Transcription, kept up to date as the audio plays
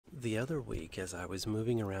The other week, as I was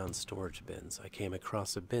moving around storage bins, I came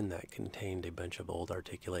across a bin that contained a bunch of old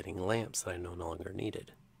articulating lamps that I no longer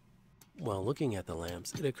needed. While looking at the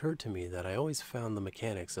lamps, it occurred to me that I always found the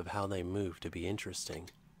mechanics of how they move to be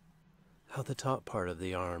interesting. How the top part of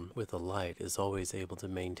the arm with the light is always able to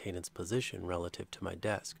maintain its position relative to my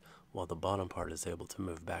desk, while the bottom part is able to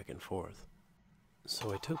move back and forth.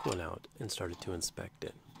 So I took one out and started to inspect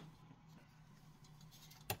it.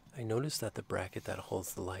 I noticed that the bracket that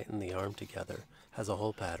holds the light and the arm together has a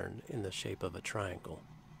hole pattern in the shape of a triangle.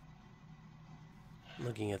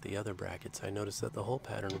 Looking at the other brackets, I noticed that the hole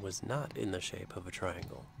pattern was not in the shape of a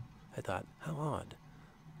triangle. I thought, how odd.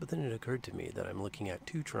 But then it occurred to me that I'm looking at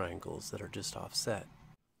two triangles that are just offset.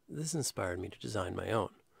 This inspired me to design my own.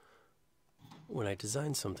 When I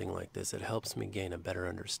design something like this, it helps me gain a better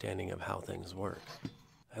understanding of how things work.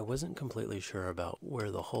 I wasn't completely sure about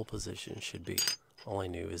where the hole position should be. All I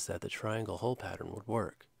knew is that the triangle hole pattern would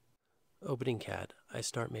work. Opening CAD, I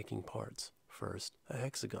start making parts. First, a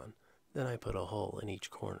hexagon, then I put a hole in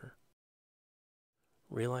each corner.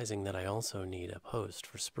 Realizing that I also need a post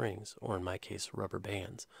for springs, or in my case rubber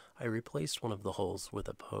bands, I replaced one of the holes with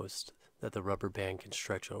a post that the rubber band can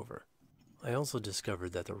stretch over. I also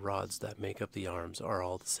discovered that the rods that make up the arms are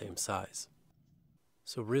all the same size.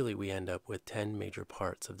 So really we end up with 10 major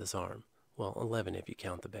parts of this arm, well 11 if you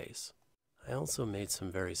count the base. I also made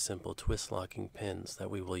some very simple twist locking pins that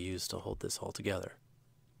we will use to hold this all together.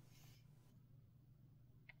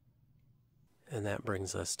 And that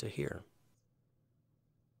brings us to here.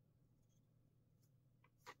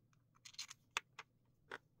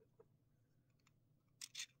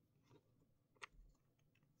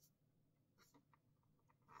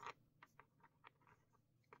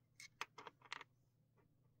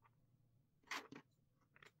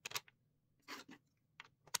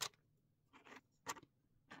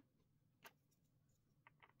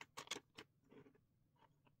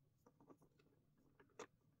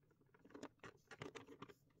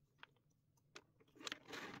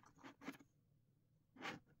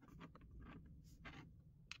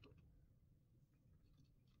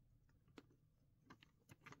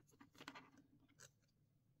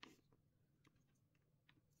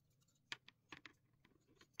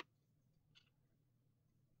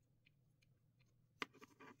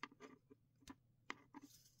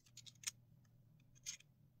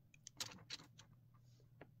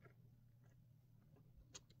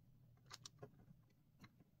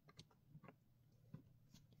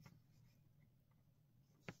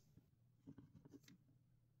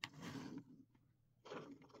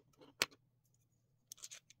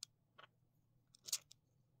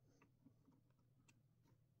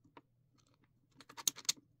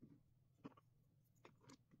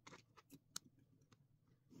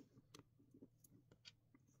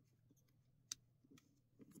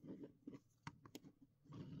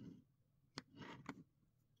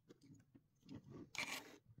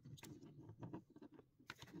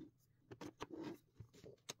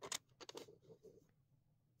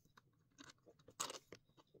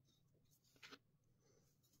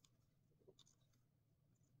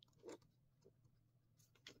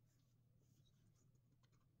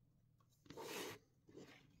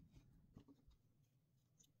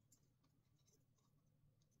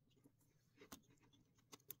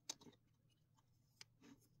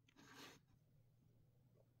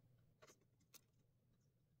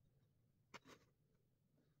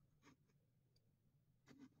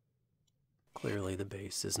 Clearly the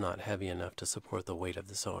base is not heavy enough to support the weight of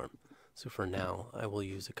this arm, so for now I will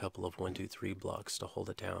use a couple of 1-2-3 blocks to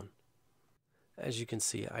hold it down. As you can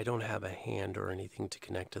see, I don't have a hand or anything to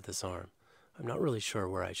connect to this arm. I'm not really sure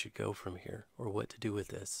where I should go from here or what to do with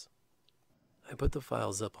this. I put the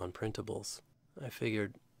files up on printables. I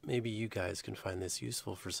figured maybe you guys can find this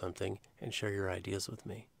useful for something and share your ideas with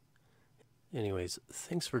me. Anyways,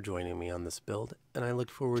 thanks for joining me on this build, and I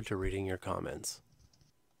look forward to reading your comments.